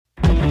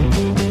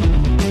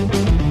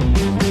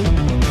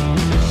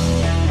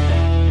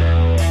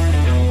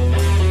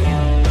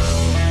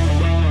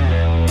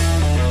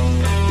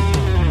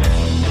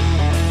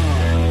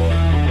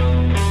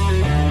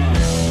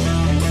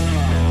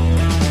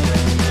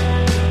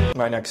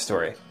my next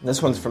story.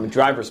 This one's from a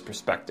driver's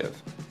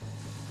perspective.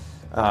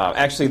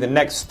 Actually, the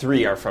next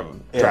three are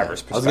from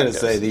driver's perspective. I was going to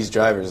say, these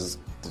drivers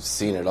have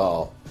seen it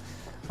all.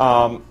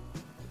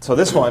 So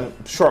this one,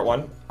 short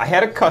one. I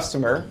had a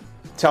customer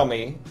tell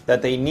me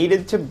that they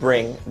needed to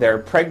bring their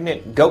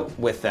pregnant goat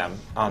with them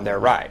on their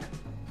ride.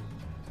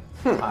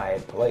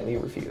 I politely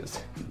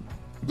refused.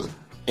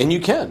 And you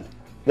can.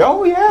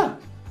 Oh, yeah.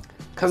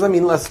 Because, I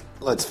mean, let's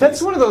face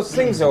That's one of those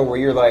things, though, where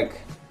you're like...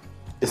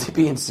 Is he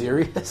being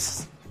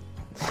serious?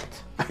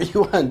 Are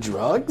you on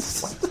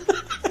drugs?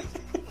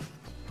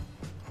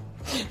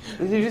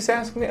 Did you just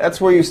ask me? That's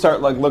where you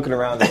start like looking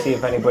around to see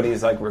if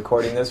anybody's like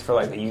recording this for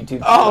like a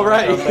YouTube. Oh,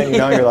 right. Or something. You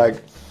know, you're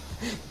like,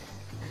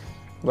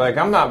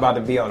 I'm not about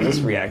to be on this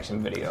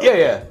reaction video.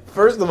 Yeah.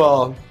 First of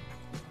all,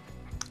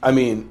 I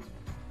mean,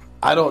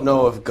 I don't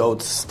know if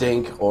goats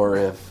stink or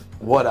if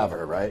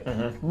whatever, right?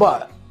 Mm-hmm.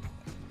 But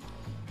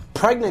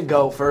pregnant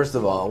goat, first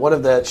of all, what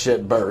if that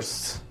shit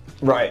bursts?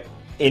 Right.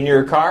 In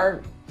your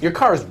car? Your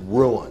car's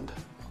ruined.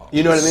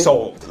 You know what I mean?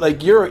 Sold.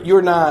 Like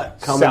you're not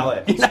coming. Sell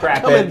it. You're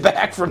Scrap not coming it.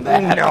 back from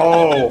that.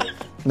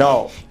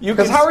 No.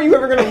 Because how are you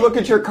ever going to look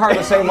at your car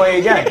the same way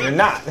again? You're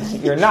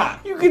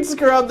not. You can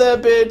scrub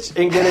that bitch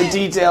and get it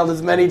detailed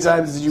as many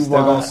times as you They're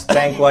want. going to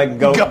stank like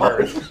goat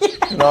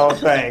birth. No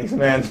thanks,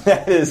 man.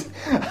 That is,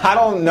 I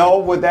don't know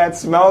what that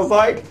smells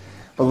like,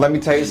 but let me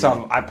tell you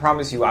something. I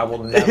promise you I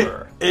will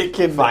never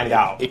find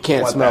out It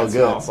can't what smell that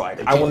good. Smells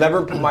like. I will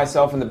never put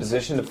myself in the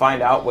position to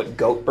find out what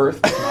goat birth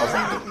smells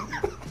like.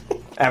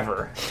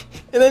 Ever.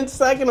 And then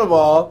second of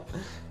all,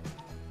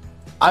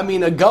 I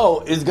mean, a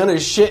goat is going to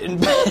shit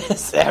and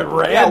piss at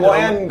random. Yeah, well,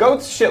 and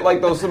goats shit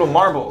like those little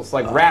marbles,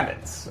 like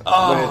rabbits.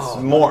 But it's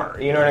more.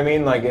 You know what I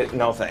mean? Like,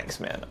 no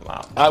thanks, man. I'm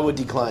out. I would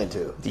decline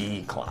too.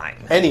 Decline.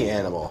 Any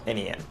animal.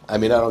 Any animal. I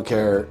mean, I don't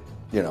care,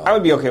 you know. I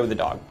would be okay with a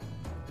dog.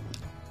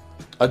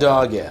 A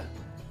dog, yeah.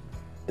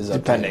 Is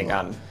Depending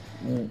on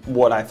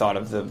what I thought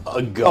of the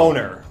goat.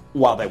 owner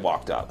while they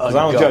walked up. Because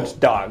I don't goat. judge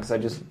dogs.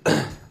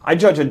 I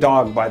judge a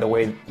dog by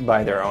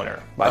their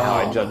owner. By how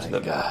I judge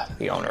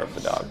the owner of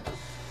the dog.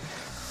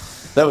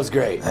 That was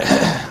great.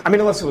 I mean,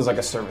 unless it was like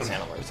a service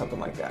animal or something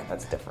like that.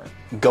 That's different.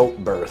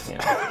 Goat birth. You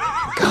know?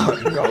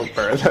 Goat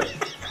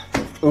birth.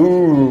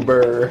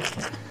 Uber.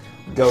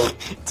 Goat.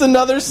 It's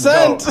another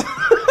scent.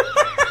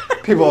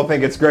 People will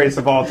think it's greatest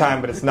of all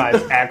time, but it's not.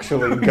 It's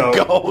actually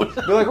goat. Goat.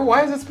 They're like,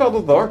 why is it spelled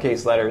with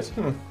lowercase letters?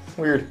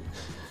 Weird.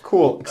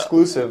 Cool.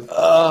 Exclusive.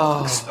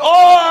 Oh!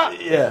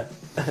 Yeah.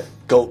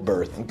 Goat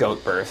birth.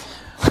 Goat birth.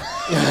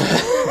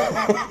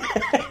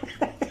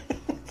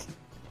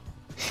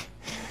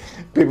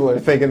 People are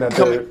thinking that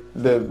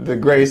the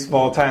greatest of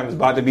all time is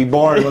about to be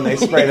born when they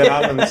spray that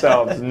on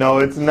themselves. No,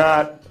 it's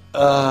not.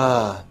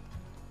 All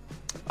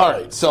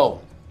right,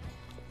 so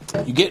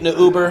you get in an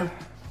Uber.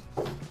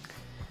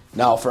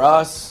 Now, for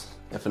us,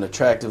 if an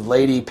attractive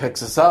lady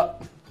picks us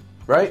up,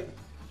 right?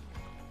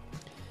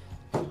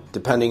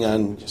 Depending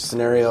on your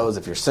scenarios,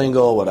 if you're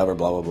single, whatever,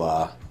 blah blah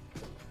blah,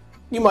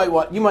 you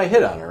might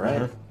hit on her,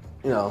 right?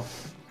 Mm-hmm. You know,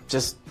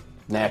 just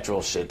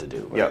natural shit to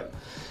do. Right? Yep.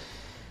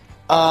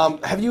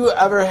 Have you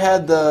ever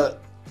had the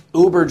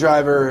Uber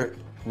driver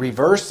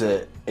reverse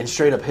it and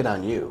straight up hit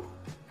on you?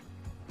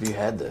 Have you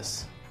had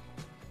this?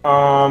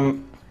 Not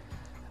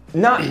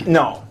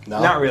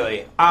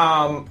really.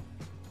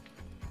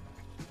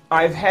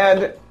 I've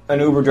had an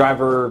Uber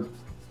driver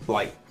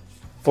like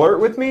flirt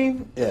with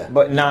me,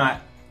 but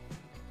not.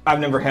 I've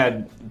never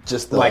had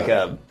just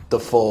the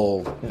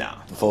full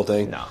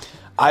thing. No,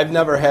 I've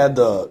never had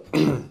the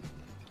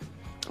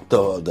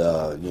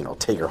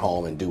take her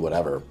home and do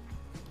whatever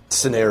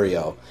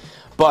scenario,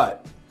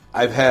 but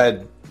I've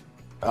had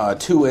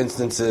 2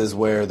 instances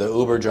where the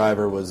Uber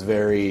driver was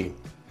very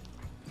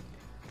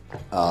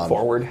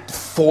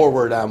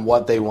forward on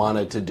what they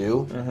wanted to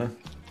do. Mm-hmm.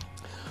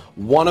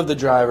 One of the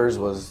drivers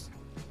was,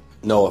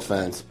 no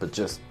offense, but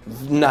just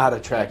not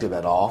attractive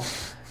at all.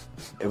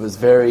 It was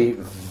very,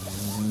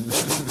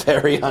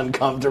 very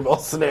uncomfortable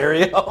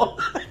scenario.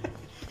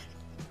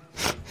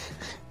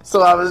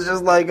 So I was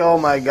just like, oh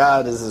my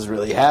God, is this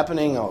really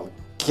happening?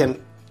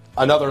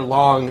 Another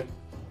long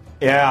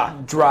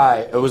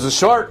drive. It was a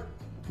short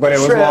but it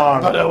was trip,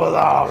 long. But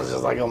I was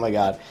just like, oh my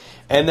God.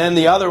 And then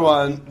the other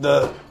one,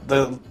 the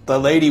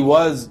lady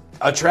was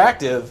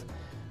attractive,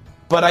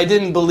 but I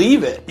didn't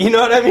believe it. You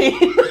know what I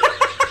mean?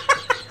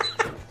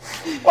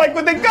 Like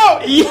with the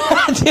goat.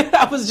 Yeah, dude,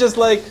 I was just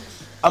like,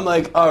 I'm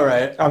like, all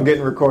right. I'm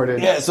getting recorded.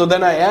 Yeah, so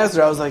then I asked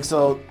her, I was like,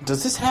 so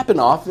does this happen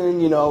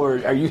often, you know,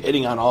 or are you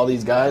hitting on all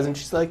these guys? And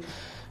she's like,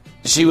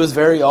 she was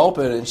very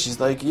open, and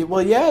she's like,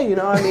 well, yeah, you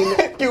know, I mean,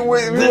 this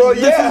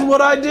is what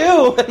I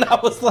do. And I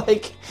was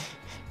like,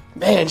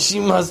 man,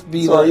 she must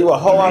be so are you a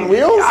hoe on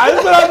wheels?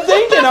 That's what I'm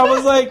thinking. I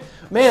was like,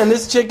 man,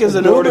 this chick is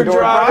an Uber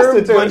driver,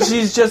 but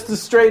she's just a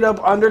straight up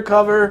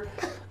undercover.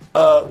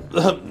 I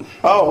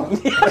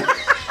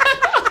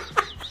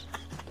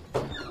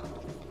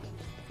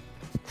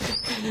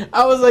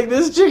was like,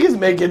 this chick is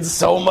making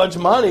so much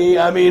money.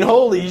 I mean,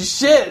 holy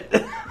shit.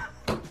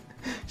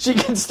 She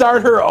can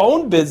start her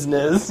own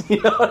business. You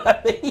know what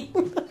I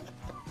mean?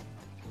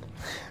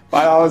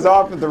 $5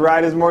 off if the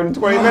ride is more than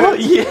 20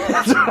 minutes? Yeah,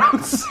 that's what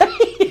I'm saying.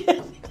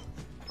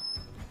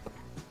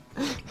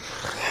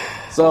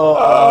 So,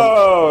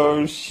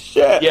 oh,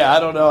 shit. Yeah, I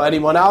don't know.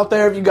 Anyone out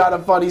there, if you got a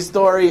funny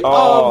story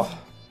of...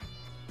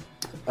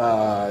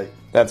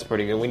 That's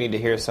pretty good. We need to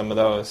hear some of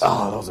those.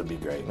 Oh, those would be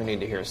great. We need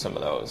to hear some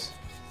of those.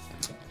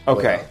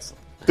 Okay.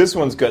 This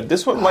one's good.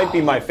 This one might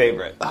be my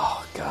favorite.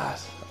 Oh, God.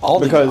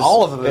 All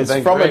of them. It's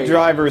from great. A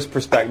driver's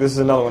perspective. This is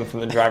another one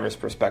from the driver's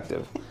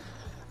perspective.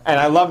 And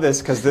I love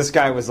this because this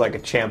guy was like a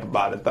champ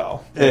about it,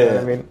 though. You know what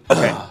I mean?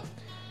 Okay.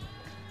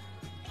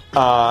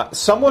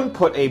 Someone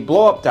put a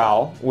blow-up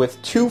doll with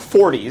 2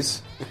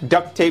 40s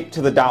duct taped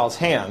to the doll's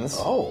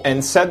hands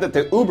and said that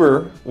the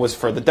Uber was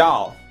for the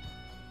doll.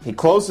 He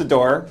closed the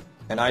door,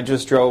 and I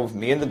just drove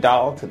me and the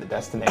doll to the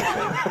destination.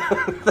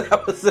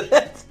 That was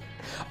it?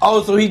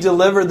 Oh, so he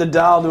delivered the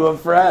doll to a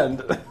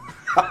friend.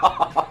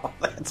 Oh,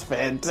 that's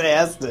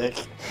fantastic.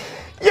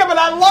 Yeah, but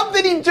I love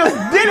that he just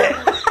did it.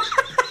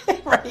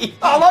 Right.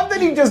 I love that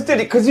he just did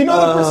it, because you know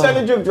the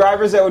percentage of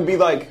drivers that would be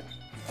like,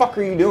 fuck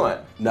are you doing?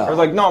 No. Or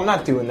like, no, I'm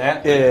not doing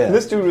that. Yeah. And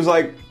this dude was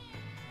like,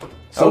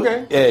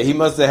 okay. Yeah, he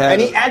must have had...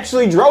 And he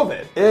actually drove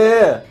it.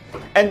 Yeah.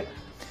 And,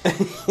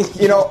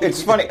 you know,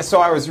 it's funny. So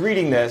I was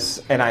reading this,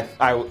 and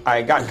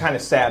I got kind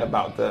of sad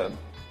about the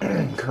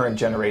current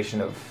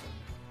generation of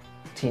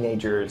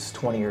teenagers,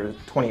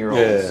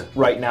 20-year-olds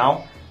right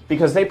now,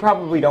 because they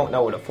probably don't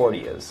know what a 40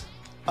 is.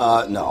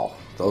 No.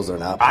 Those are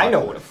not popular. I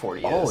know what a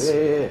 40 is. Oh,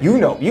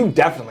 yeah. You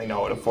definitely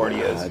know what a 40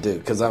 is. I do,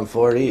 because I'm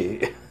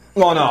 40.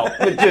 Well, no,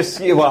 but just,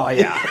 well,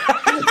 yeah.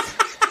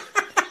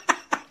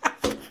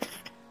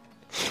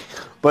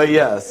 But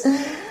yes.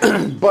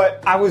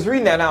 But I was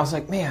reading that and I was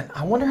like, man,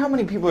 I wonder how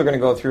many people are going to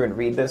go through and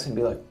read this and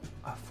be like,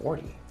 a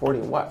 40? 40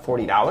 what?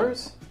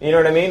 $40? You know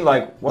what I mean?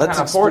 Like, what kind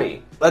of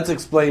 40? Let's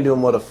explain to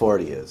them what a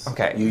 40 is.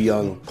 Okay. You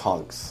young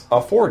punks.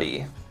 A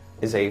 40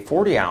 is a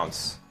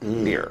 40-ounce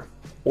beer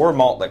or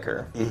malt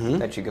liquor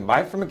that you can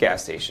buy from a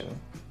gas station,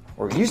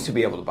 or used to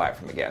be able to buy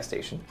from a gas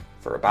station,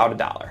 for about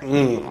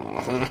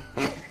 $1.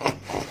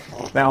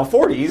 Now,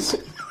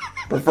 40s,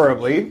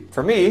 preferably,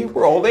 for me,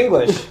 were Old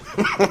English.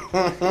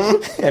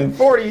 and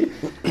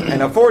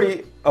a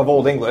 40 of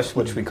Old English,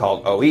 which we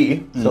called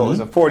OE, so it was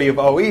a 40 of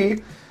OE,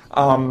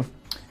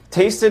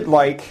 tasted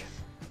like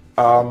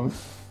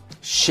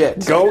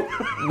shit. Goat,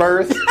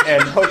 birth,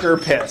 and hooker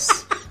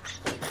piss.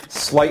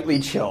 Slightly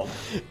chilled.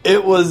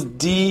 It was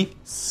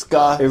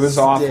disgusting. It was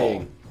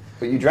awful.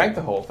 But you drank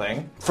the whole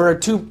thing.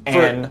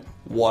 And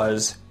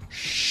was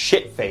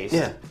shit-faced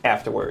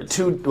afterwards.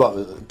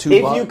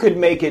 If you could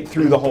make it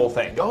through the whole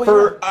thing.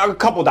 For a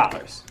couple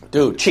dollars.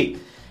 Dude.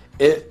 Cheap.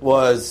 It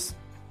was...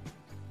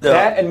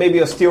 that and maybe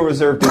a Steel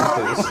Reserve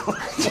Deuce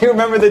Deuce. Do you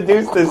remember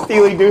the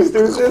Steely Deuce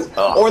Deuces?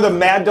 Or the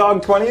Mad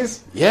Dog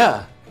 20s?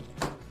 Yeah.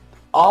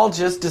 All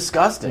just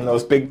disgusting. And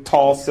those big,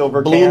 tall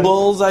silver Blue cans.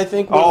 Bulls, I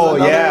think. Was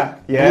yeah.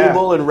 Blue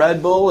Bull and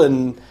Red Bull,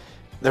 and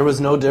there was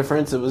no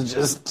difference. It was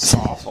just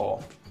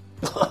awful.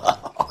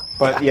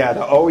 But yeah,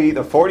 the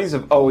 40s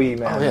of OE,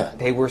 man,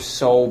 they were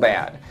so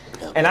bad.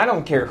 Yeah. And I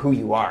don't care who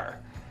you are.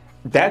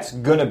 That's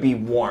gonna be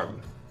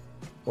warm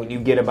when you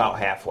get about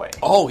halfway.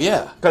 Oh,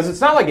 yeah. Because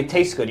it's not like it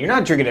tastes good. You're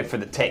not drinking it for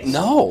the taste.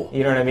 No.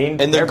 You know what I mean?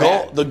 And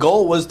the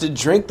goal was to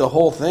drink the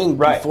whole thing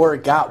before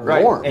it got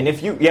warm. And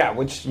if you,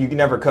 which you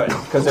never could,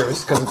 because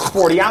it's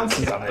 40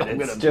 ounces of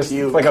it. It's just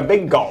like a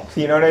big gulp.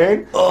 You know what I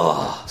mean?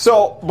 Ugh.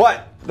 So,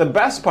 but the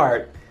best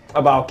part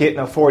about getting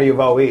a 40 of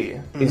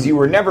OE is you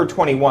were never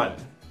 21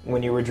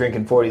 when you were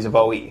drinking 40s of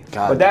OE.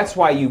 But that's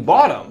why you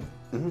bought them.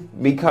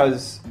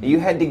 Because you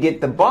had to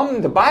get the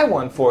bum to buy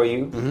one for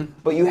you,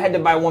 but you had to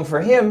buy one for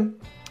him.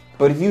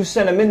 But if you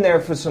sent him in there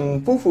for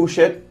some foo-foo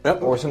shit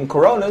or some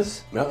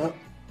Coronas,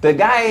 the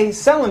guy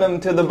selling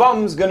them to the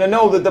bum's gonna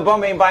know that the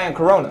bum ain't buying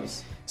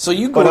Coronas. So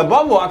you But a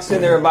bum walks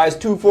in there and buys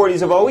 2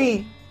 40s of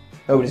OE,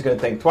 nobody's gonna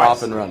think twice.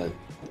 Off and running.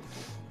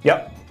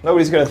 Yep.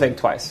 Nobody's gonna think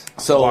twice.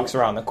 So walks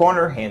around the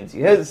corner, hands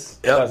you his,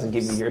 doesn't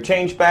give you your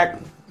change back.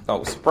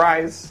 No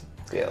surprise.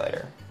 See you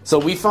later. So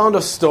we found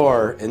a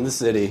store in the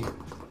city,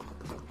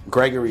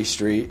 Gregory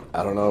Street.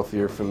 I don't know if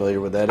you're familiar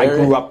with that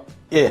area. I grew up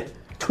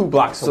 2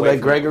 blocks away. So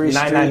that Gregory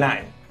Street.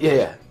 999.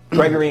 Yeah.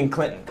 Gregory and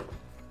Clinton.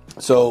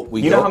 So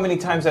we. You know how many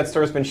times that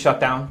store's been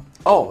shut down?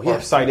 Oh yeah.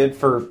 Or cited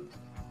for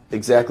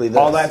exactly this.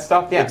 All that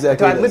stuff. Yeah.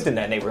 Exactly. I lived in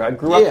that neighborhood. I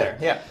grew up there.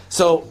 Yeah.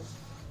 So,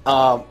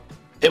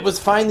 it was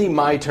finally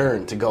my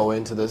turn to go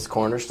into this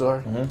corner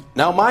store.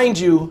 Now, mind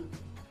you,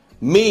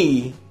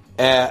 me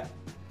at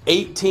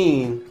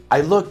 18,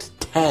 I looked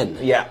 10.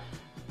 Yeah.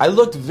 I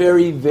looked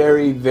very,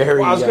 very, very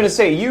Well, I was going to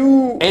say,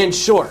 you... And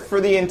short. For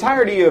the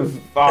entirety of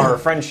our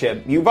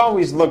friendship, you've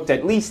always looked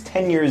at least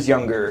 10 years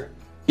younger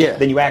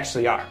than you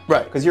actually are.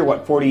 Right. Because you're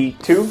what,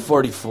 42?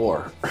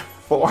 44.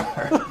 4.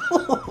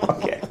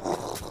 Okay.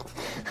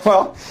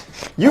 Well,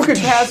 you could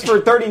pass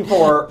for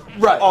 34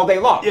 all day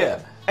long.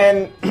 Yeah.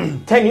 And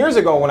 10 years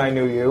ago when I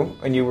knew you,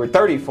 and you were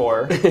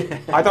 34,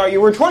 I thought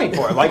you were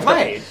 24, like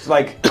my age.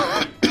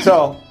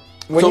 So...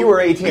 When you were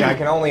 18, I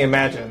can only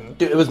imagine.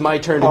 Dude, it was my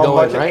turn to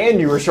go in, right? And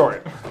you were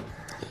short.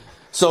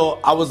 So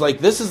I was like,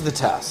 this is the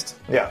test.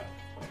 Yeah.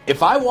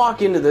 if I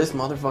walk into this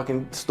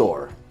motherfucking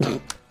store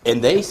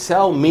and they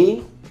sell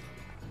me,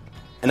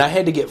 and I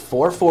had to get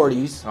 4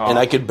 40s, and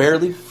I could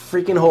barely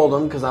freaking hold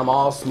them because I'm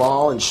all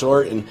small and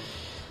short, and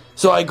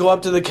so I go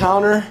up to the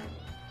counter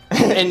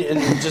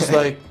and just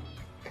like,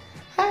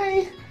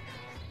 hi,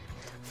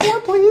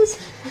 4 please.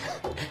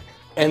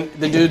 And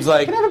the dude's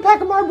like, can I have a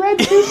pack of more bread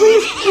too,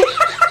 please?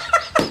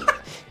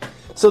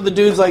 So the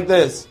dude's like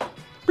this,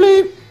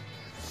 bleep,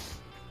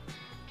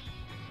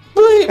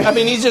 bleep. I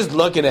mean, he's just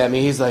looking at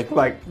me. He's like,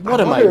 what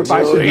am I doing?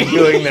 I should be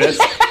doing this.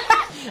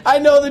 I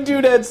know the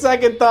dude had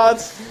second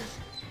thoughts.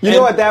 You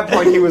know, at that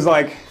point, he was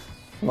like,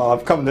 well,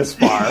 I've come this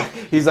far.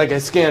 He's like, I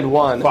scanned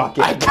 1. Fuck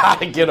it. I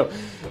gotta get him.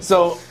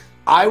 So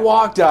I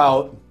walked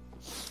out,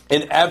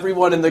 and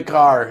everyone in the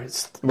car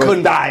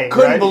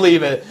couldn't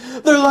believe it.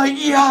 They're like,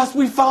 yes,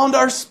 we found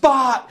our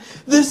spot.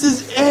 This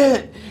is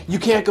it. You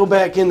can't go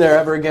back in there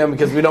ever again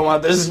because we don't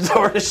want this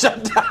store to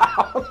shut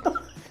down.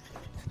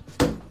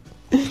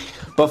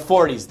 But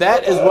 40s,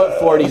 that is what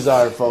 40s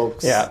are,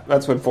 folks. Yeah,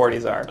 that's what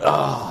 40s are.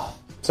 Oh.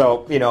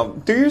 So,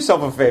 do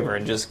yourself a favor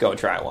and just go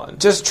try one.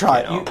 Just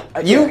try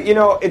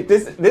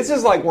it. This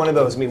is like one of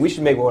those memes. We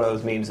should make one of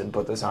those memes and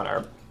put this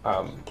on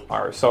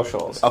our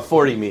socials. A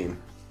 40 meme.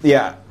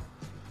 Yeah.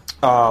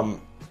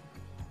 So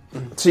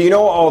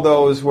all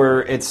those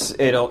where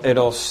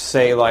it'll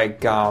say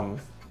like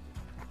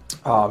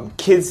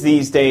kids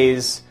these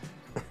days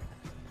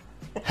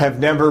have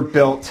never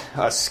built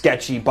a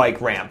sketchy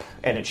bike ramp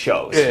and it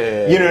shows.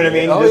 Yeah. You know what I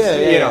mean? Oh,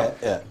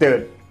 yeah.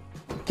 Dude,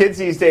 kids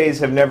these days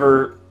have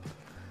never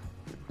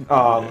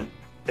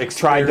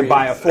tried to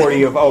buy a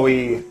 40 of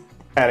OE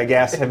at a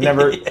gas, have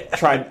never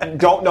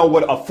don't know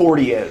what a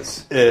 40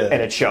 is,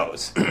 and it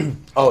shows.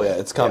 Oh, yeah,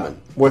 it's coming.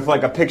 Yeah. With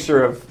like a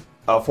picture of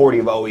a 40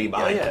 of OE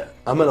behind it.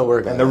 I'm going to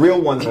work on it. And the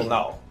real ones will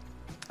know.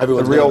 The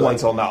real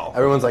ones will know.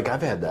 Everyone's like,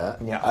 I've had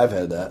that. Yeah. I've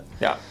had that.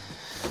 Yeah.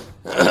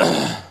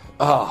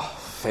 Oh,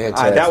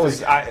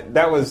 fantastic.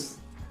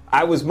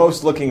 I was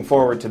most looking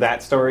forward to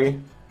that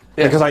story.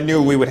 Yeah. Because I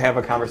knew we would have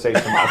a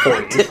conversation about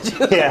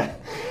 40s. Yeah.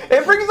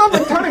 It brings up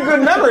a ton of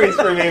good memories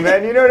for me,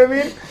 man. You know what I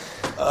mean?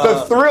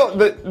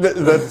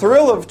 The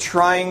thrill of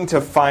trying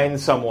to find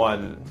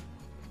someone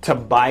to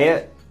buy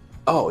it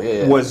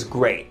was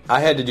great. I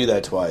had to do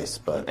that twice,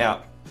 but yeah.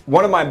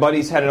 One of my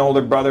buddies had an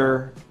older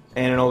brother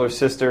and an older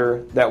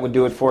sister that would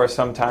do it for us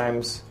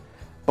sometimes.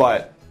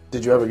 But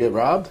did you ever get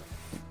robbed?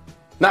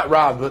 Not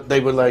robbed, but they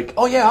would like,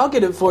 oh yeah, I'll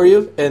get it for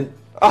you, and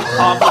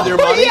offer their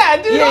money.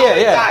 Yeah, dude, all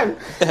the time.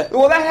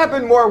 Well, that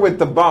happened more with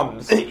the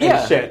bums and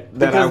shit.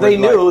 Because they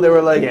knew, they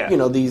were like,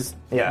 these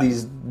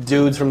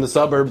dudes from the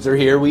suburbs are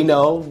here, we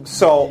know.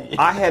 So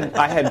I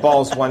had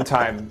balls one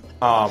time.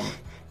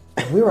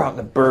 We were out in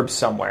the burbs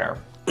somewhere,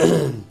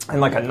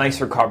 and like a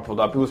nicer car pulled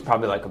up. It was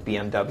probably like a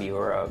BMW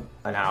or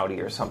an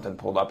Audi or something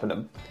pulled up, and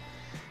a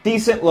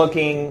decent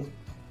looking,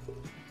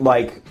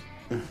 like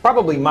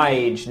probably my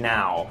age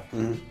now,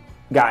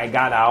 guy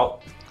got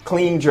out.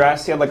 Clean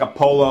dress, he had like a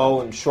polo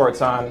and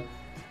shorts on,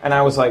 and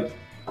I was like,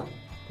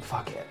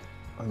 fuck it,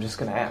 I'm just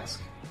gonna ask.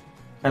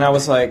 And I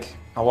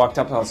walked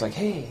up and I was like,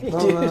 hey,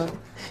 can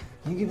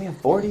you give me a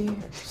 40 or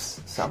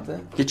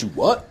something? Get you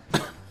what?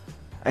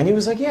 And he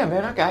was like, yeah,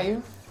 man, I got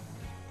you.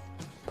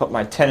 Put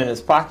my 10 in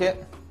his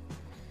pocket.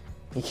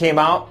 He came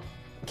out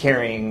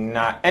carrying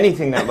not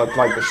anything that looked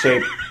like the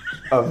shape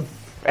of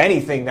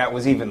anything that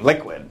was even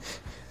liquid.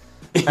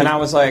 And I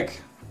was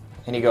like,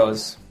 and he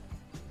goes,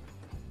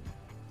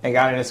 and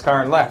got in his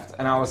car and left.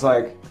 And I was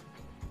like...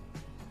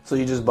 So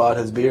you just bought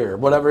his beer? I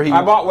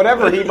bought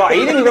whatever he bought.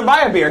 He didn't even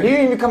buy a beer. He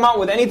didn't even come out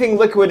with anything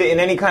liquid in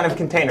any kind of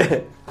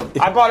container.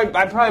 I probably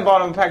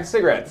bought him a pack of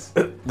cigarettes.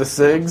 The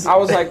cigs? I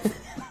was like...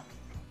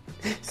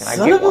 Can I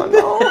get one?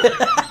 No.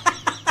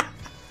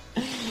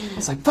 I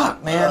was like,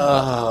 fuck, man.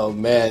 Oh,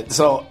 man.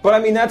 So... But I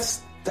mean,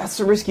 that's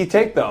a risky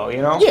take, though,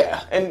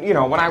 Yeah. And,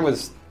 when I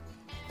was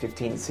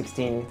 15,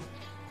 16...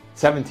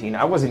 17,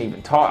 I wasn't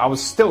even tall. I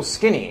was still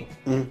skinny,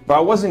 but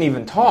I wasn't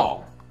even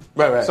tall.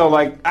 Right. So,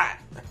 like,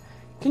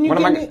 what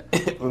am I going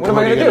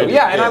to do?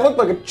 Yeah, and I looked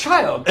like a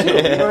child, too.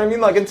 You know what I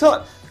mean? Like,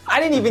 until I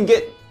didn't even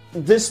get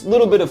this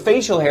little bit of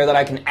facial hair that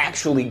I can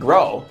actually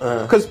grow.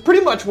 Because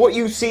pretty much what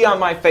you see on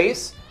my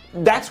face,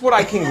 that's what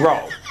I can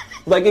grow.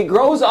 Like, it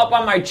grows up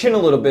on my chin a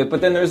little bit,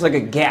 but then there's, like,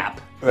 a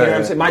gap. You know what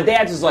I'm saying? My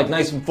dad's is, like,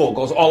 nice and full.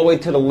 Goes all the way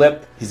to the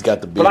lip. He's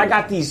got the beard. But I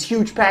got these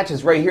huge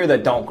patches right here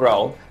that don't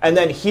grow. And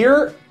then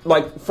here,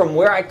 like, from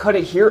where I cut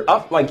it here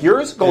up, like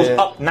yours, goes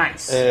up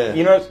nice.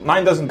 You know,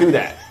 mine doesn't do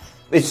that.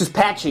 It's just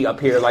patchy up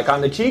here. Like,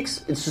 on the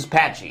cheeks, it's just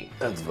patchy.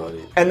 That's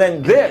funny. And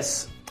then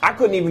this, I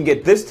couldn't even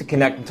get this to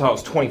connect until I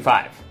was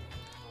 25.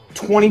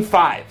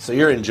 25. So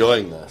you're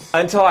enjoying this.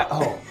 Until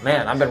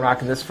man, I've been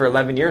rocking this for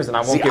 11 years, and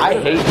I won't get rid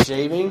of it. I hate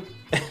shaving.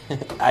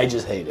 I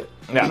just hate it.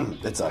 Yeah.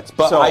 It sucks.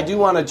 But I do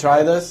want to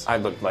try this. I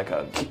look like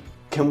an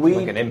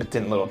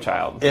impotent little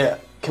child. Yeah.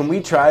 Can we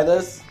try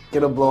this?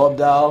 Get a blow-up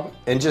doll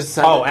and just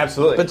send it.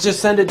 Absolutely. But just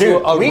send it to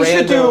a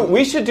random...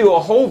 We should do a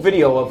whole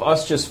video of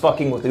us just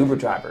fucking with Uber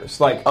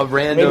drivers. Like, a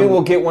random... Maybe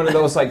we'll get one of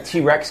those, like,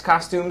 T-Rex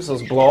costumes,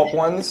 those blow-up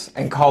ones,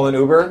 and call an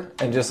Uber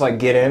and just, like,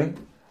 get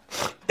in.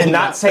 and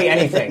not say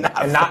anything.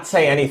 And not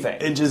say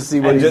anything. And just see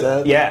what he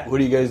said? Yeah. What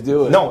are you guys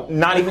doing? No,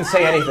 not even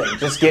say anything.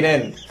 Just get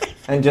in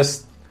and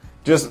just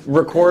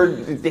record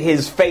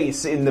his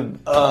face in the...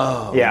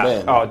 Oh,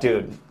 man. Oh,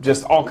 dude.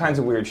 Just all kinds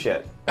of weird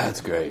shit.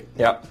 That's great.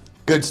 Yep.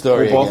 Good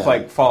story. We both,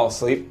 like, fall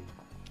asleep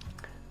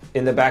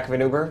in the back of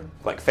an Uber.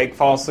 Like, fake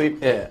fall asleep.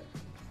 Yeah.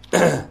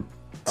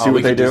 See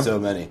what they do? So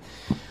many.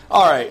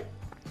 All right.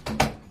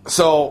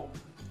 So,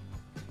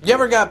 you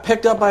ever got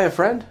picked up by a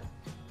friend?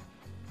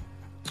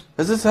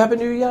 Has this happened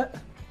to you yet?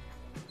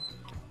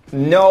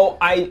 No,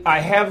 I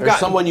have got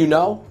someone you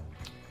know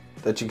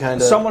that you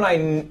kind of...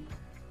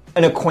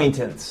 An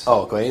acquaintance.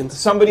 Oh, acquaintance?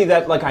 Somebody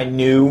that, like, I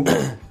knew.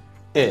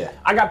 Yeah.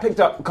 I got picked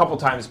up a couple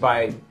times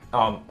by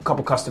a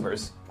couple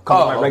customers. A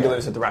couple of my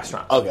regulars at the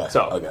restaurant. Okay.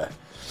 So,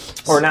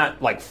 or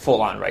not, like,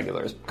 full-on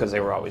regulars, because they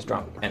were always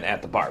drunk and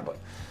at the bar, but...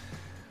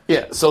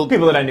 Yeah, so...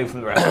 People that I knew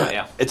from the restaurant,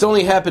 yeah. It's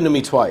only happened to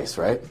me twice,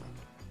 right?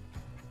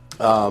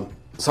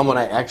 Someone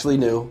I actually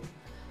knew,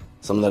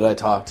 someone that I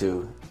talked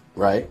to,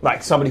 right?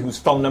 Like somebody whose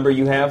phone number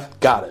you have?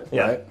 Got it,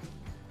 yeah. Right?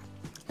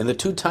 And the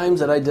 2 times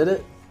that I did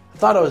it, I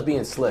thought I was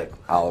being slick,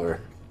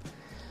 Oliver.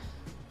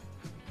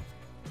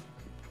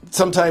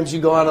 Sometimes you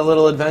go on a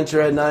little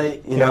adventure at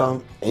night, you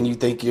know, and you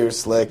think you're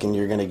slick and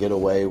you're going to get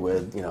away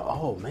with, you know,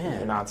 oh, man.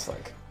 You're not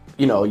slick.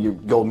 You know, you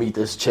go meet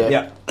this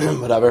chick,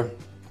 whatever.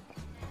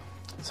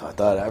 So I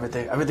thought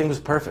everything was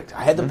perfect.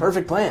 I had the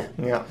perfect plan.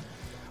 Yeah.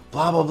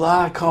 Blah, blah,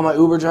 blah. I call my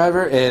Uber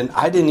driver, and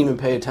I didn't even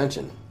pay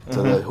attention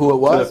to who it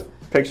was. To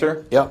the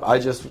picture? Yep. I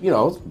just,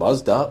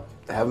 buzzed up,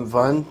 having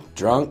fun,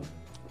 drunk.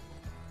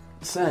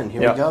 Send.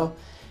 Here we go.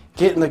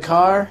 Get in the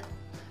car.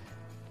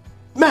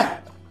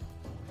 Matt,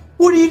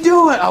 what are you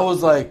doing? I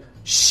was like,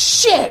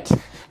 shit.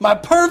 My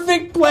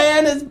perfect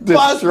plan is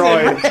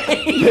busted.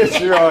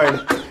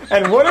 Destroyed.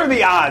 And what are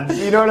the odds?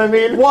 You know what I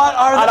mean? What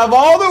are out of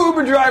all the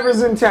Uber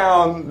drivers in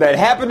town that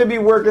happened to be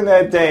working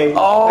that day,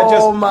 that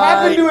just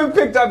happened to have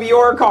picked up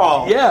your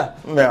call? Yeah.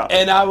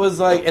 And I was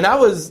like, I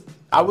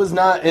was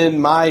not in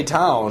my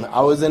town.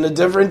 I was in a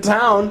different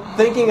town,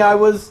 thinking I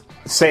was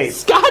safe,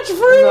 scotch free,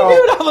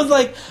 dude. I was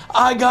like,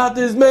 I got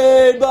this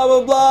made. Blah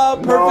blah blah.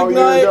 Perfect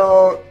night. You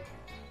don't.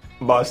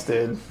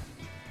 Busted.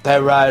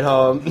 That ride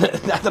home.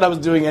 Not that I was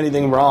doing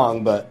anything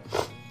wrong, but.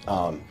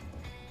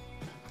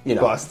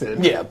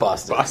 Busted. Yeah,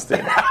 busted.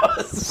 Busted.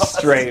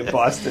 Straight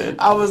busted.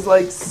 I was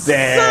like,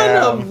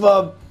 damn. Son of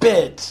a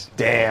bitch.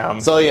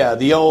 Damn. So yeah,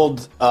 the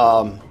old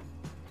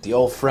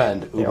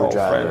friend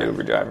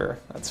Uber driver.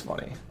 That's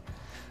funny.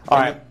 All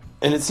right.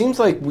 And it seems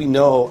like we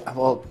know,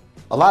 well,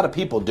 a lot of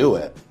people do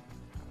it.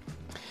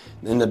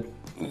 And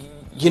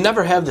you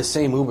never have the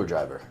same Uber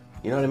driver.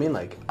 You know what I mean?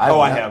 Like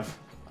I have.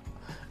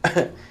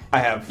 I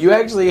have. You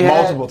actually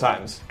had multiple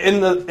times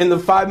in the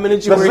 5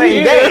 minutes you were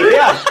here. Day,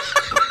 yeah.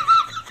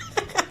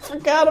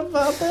 Forgot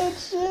about that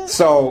shit.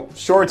 So,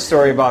 short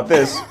story about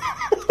this.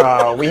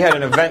 We had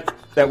an event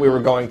that we were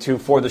going to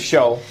for the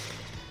show.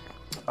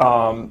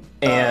 And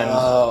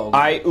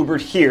I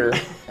Ubered here,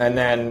 and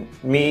then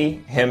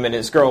me, him, and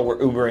his girl were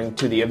Ubering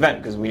to the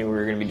event because we knew we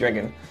were going to be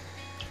drinking.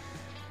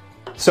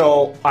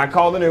 So, I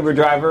called an Uber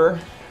driver,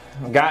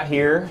 got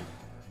here,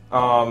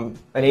 an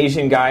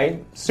Asian guy,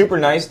 super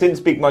nice, didn't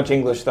speak much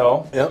English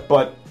though,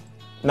 but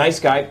nice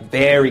guy,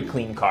 very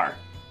clean car.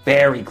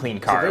 Very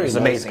clean car. It was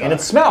amazing. And it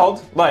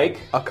smelled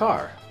like... a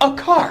car. A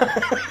car.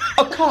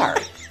 A car.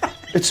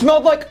 It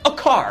smelled like a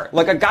car.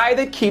 Like a guy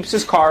that keeps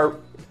his car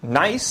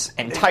nice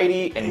and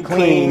tidy and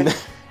clean.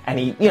 And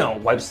he,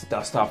 wipes the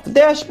dust off the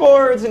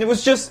dashboards. And it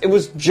was just... It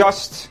was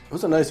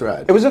a nice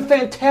ride. It was a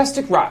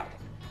fantastic ride.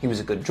 He was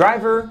a good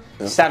driver.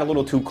 He sat a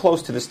little too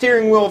close to the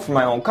steering wheel for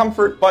my own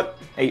comfort. But,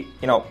 hey,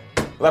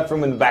 left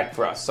room in the back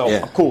for us. So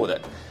I'm cool with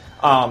it.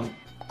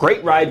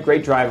 Great ride,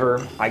 great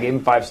driver. I gave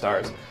him 5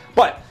 stars.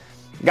 But...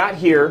 got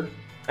here,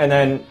 and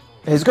then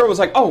his girl was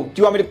like, oh, do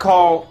you want me to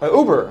call an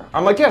Uber?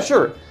 I'm like, yeah,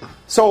 sure.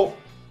 So,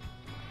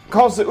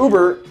 calls the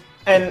Uber,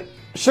 and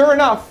sure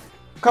enough,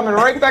 coming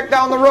right back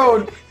down the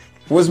road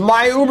was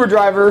my Uber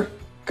driver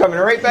coming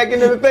right back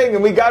into the thing,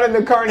 and we got in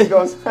the car, and he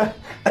goes, hey.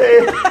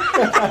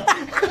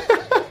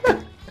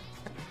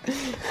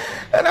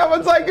 And I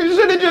was like, you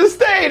should have just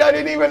stayed. I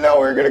didn't even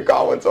know we were going to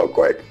call one so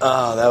quick.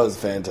 Oh, that was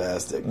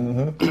fantastic.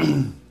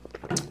 Mm-hmm.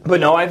 But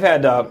no, I've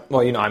had, I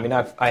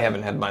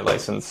haven't had my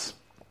license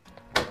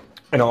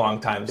in a long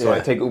time, so I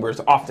take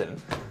Ubers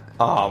often.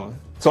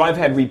 So I've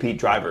had repeat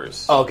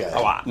drivers. Okay. A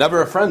lot.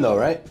 Never a friend though,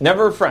 right?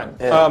 Never a friend.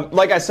 Yeah.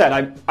 Like I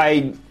said,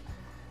 I've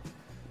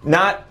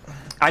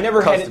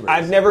never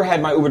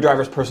had my Uber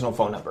driver's personal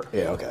phone number.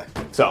 Yeah, okay.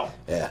 So.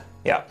 Yeah.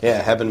 Yeah. Yeah,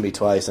 it happened to me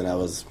twice, and I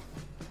was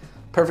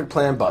perfect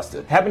plan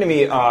busted. Happened to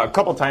me a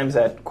couple times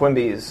at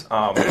Quimby's.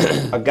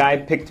 A guy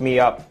picked me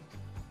up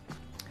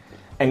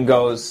and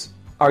goes,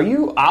 are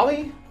you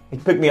Ollie? He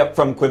picked me up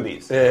from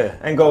Quimby's. Yeah.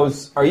 And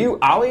goes, are you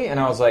Ollie? And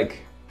I was like,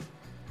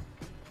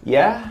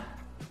 yeah.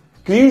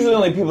 Because usually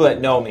only people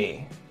that know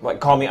me, like,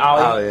 call me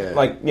Ollie. Oh, yeah.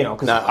 Like,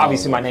 because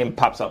obviously my name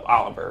pops up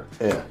Oliver.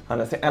 Yeah. On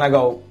the thing. And I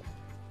go,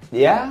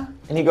 yeah?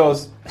 And he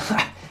goes,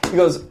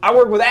 I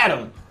work with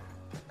Adam.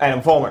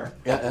 Adam Fulmer.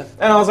 Yeah.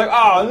 And I was like,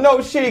 oh,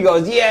 no shit. He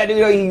goes, yeah,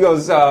 dude. He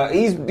goes,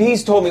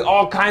 he's told me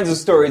all kinds of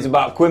stories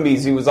about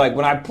Quimby's. He was like,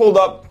 when I pulled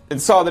up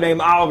and saw the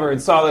name Oliver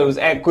and saw that it was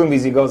at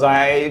Quimby's, he goes,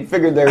 I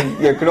figured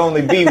there could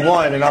only be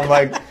one. And I'm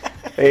like,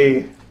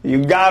 hey,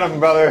 you got him,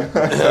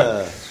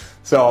 brother.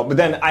 So, but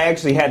then I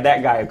actually had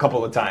that guy a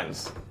couple of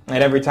times.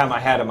 And every time I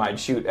had him, I'd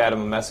shoot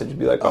Adam a message and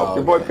be like, oh,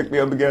 your boy picked me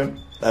up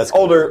again. That's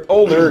cool.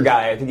 Older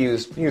guy. I think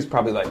he was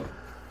probably like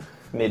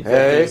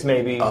mid-50s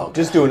maybe.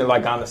 Just doing it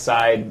like on the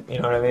side, you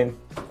know what I mean?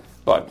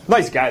 But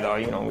nice guy though,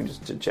 you know, we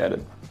just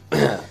chit-chatted.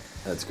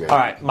 That's great. All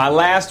right, my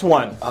last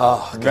one.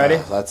 Oh, God, ready?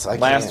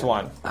 Last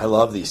one. I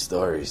love these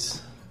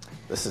stories.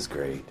 This is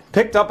great.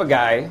 Picked up a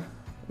guy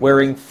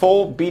wearing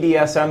full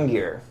BDSM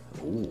gear.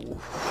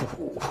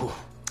 Ooh.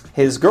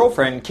 His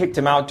girlfriend kicked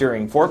him out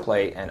during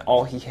foreplay, and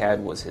all he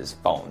had was his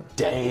phone.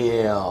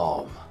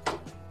 Damn.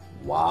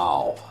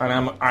 Wow.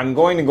 And I'm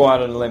going to go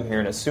out on a limb here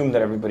and assume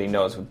that everybody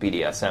knows what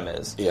BDSM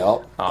is.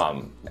 Yep.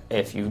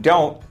 If you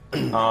don't,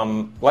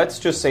 let's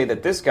just say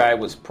that this guy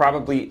was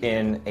probably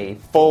in a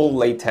full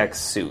latex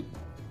suit.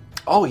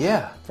 Oh,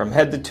 yeah. From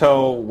head to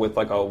toe with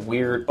like a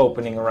weird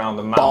opening around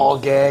the mouth. Ball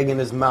gag in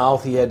his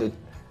mouth. He had to...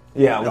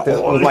 Yeah,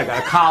 with like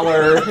a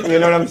collar. You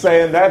know what I'm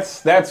saying?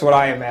 That's what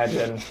I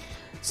imagine.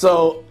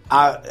 So,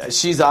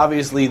 she's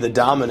obviously the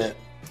dominant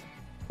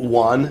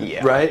one,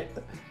 right?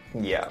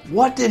 Yeah.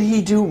 What did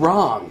he do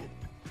wrong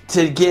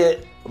to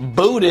get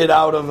booted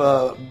out of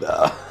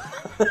a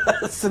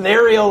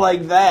scenario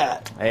like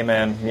that? Hey,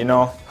 man, you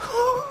know,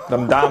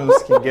 them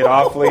doms can get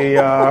awfully,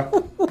 you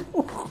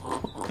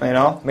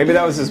know, maybe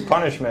that was his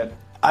punishment.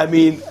 I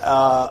mean,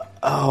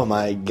 oh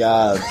my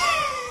God.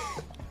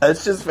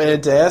 That's just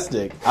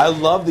fantastic. I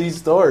love these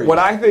stories. What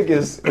I think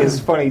is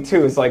funny,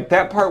 too, is like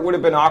that part would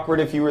have been awkward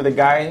if you were the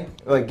guy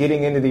like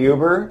getting into the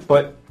Uber,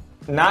 but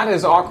not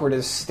as awkward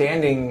as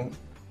standing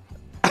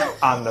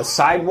on the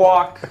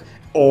sidewalk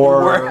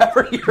or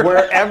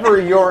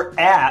wherever you're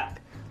at.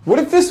 What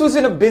if this was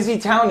in a busy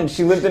town and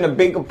she lived in a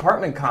big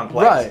apartment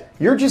complex? Right.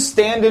 You're just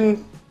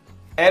standing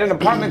at an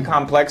apartment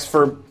complex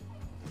for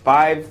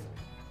 5-10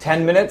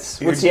 minutes.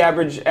 What's the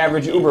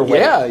average Uber wait?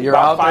 Yeah, you're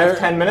about out there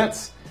 5-10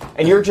 minutes.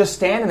 And you're just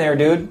standing there,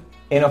 dude,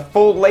 in a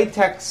full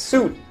latex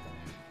suit.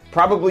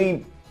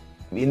 Probably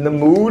in the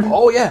mood.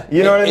 Oh, yeah.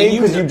 You know what I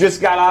mean? Because you just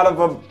got out of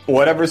a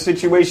whatever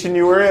situation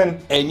you were in.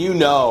 And you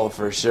know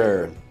for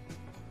sure.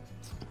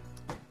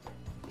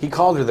 He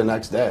called her the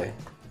next day.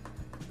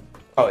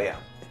 Oh, yeah.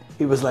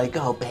 He was like,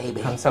 oh,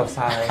 baby. I'm so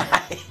sorry.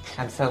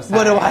 I'm so sorry.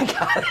 What do I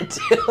gotta do?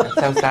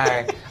 I'm so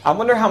sorry. I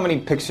wonder how many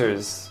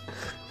pictures...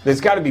 There's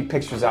got to be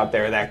pictures out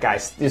there of that guy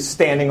just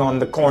standing on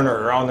the corner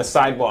or on the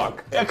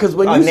sidewalk. Yeah, because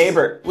when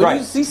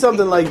you see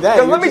something like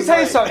that, let me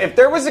tell you something. If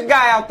there was a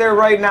guy out there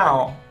right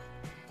now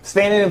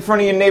standing in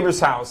front of your neighbor's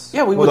house,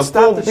 we would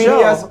stop the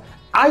show.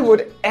 I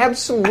would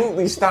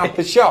absolutely stop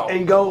the show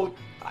and go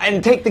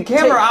and take the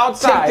camera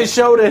outside. Take the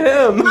show to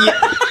him.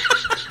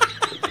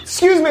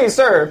 Excuse me,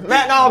 sir,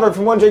 Matt and Oliver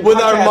from 1J with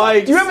Podcast. our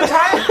mics. Do you have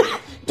time?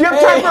 Do you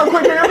have time for a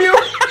quick interview?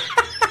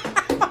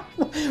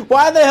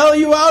 Why the hell are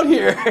you out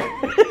here?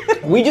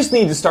 We just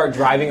need to start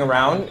driving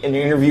around and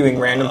interviewing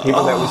random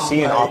people that we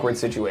see in awkward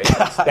situations.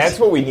 That's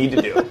what we need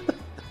to do.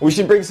 We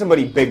should bring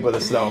somebody big with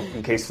us, though,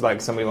 in case like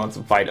somebody wants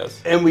to fight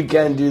us. And we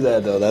can do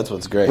that, though. That's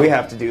what's great. We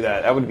have to do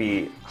that. That would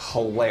be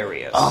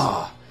hilarious.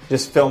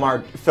 Just film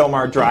our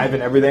drive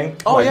and everything.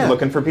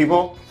 Looking for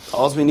people.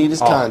 All we need is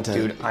content.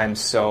 Dude, I'm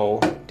so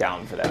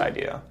down for that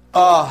idea.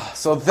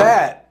 So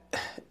that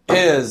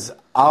is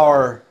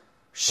our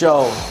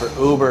show for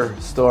Uber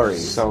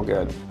stories. So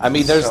good. I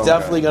mean, there's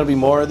definitely going to be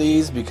more of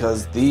these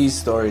because these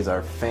stories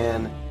are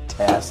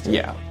fantastic.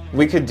 Yeah.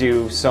 We could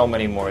do so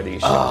many more of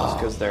these shows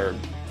because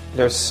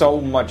there's so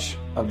much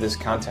of this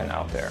content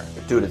out there.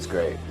 Dude, it's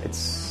great.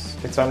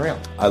 It's unreal.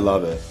 I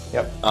love it.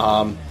 Yep.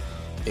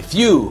 If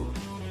you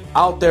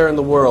out there in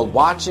the world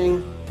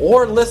watching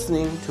or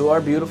listening to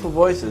our beautiful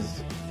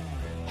voices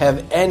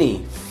have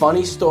any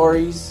funny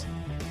stories,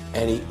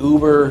 any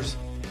Uber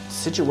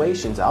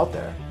situations out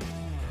there,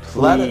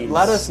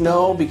 let us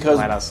know because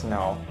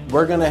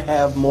we're going to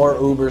have more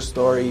Uber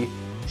story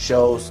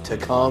shows to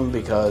come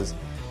because,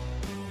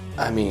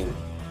 I mean,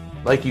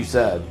 like you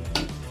said,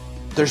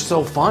 they're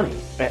so funny.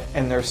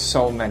 And there's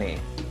so many.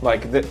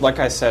 Like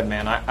I said,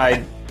 man,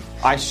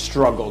 I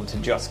struggled to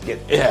just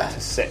get to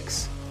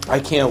 6. I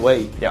can't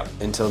wait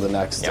until the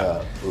next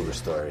Uber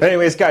story. But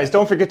anyways, guys,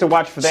 don't forget to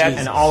watch for that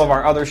and all of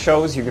our other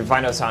shows. You can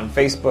find us on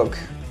Facebook,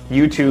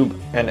 YouTube,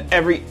 and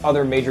every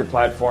other major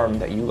platform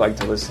that you like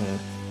to listen to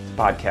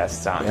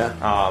podcasts on.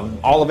 Yeah.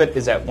 All of it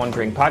is at One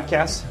Drink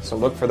Podcast, so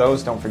look for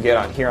those. Don't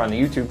forget here on the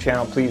YouTube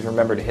channel, please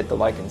remember to hit the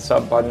like and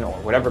sub button, or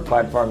whatever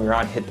platform you're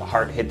on, hit the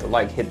heart, hit the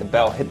like, hit the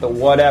bell, hit the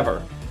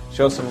whatever.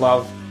 Show some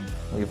love.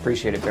 We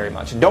appreciate it very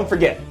much. And don't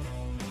forget,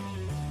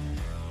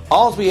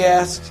 all we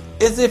ask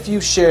is if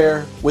you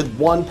share with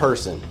one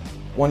person.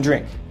 One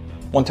drink,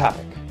 one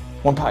topic,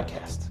 one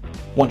podcast,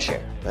 one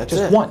share. That's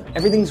just it. One.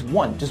 Everything's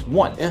one. Just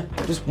one. Yeah.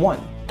 Just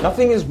one.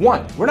 Nothing is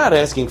one. We're not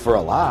asking for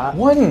a lot.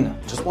 One.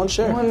 Just one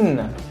share.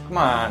 One. Come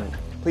on.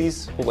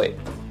 Please. We'll wait.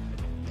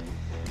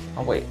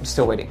 Oh, wait. I'm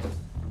still waiting.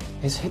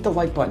 Just hit the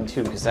like button,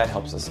 too, because that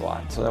helps us a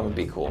lot. So that would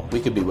be cool. We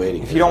could be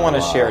waiting. If you don't want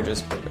to share,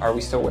 just... Are we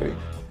still waiting?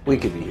 We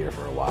could be here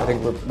for a while. I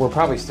think we're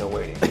probably still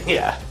waiting.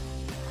 Yeah.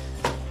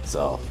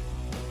 So...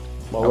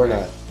 Well, we're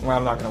not... Well,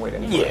 I'm not going to wait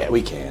anymore. Yeah,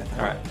 we can.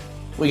 All right.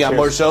 We got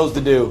more shows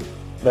to do.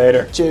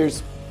 Later.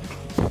 Cheers.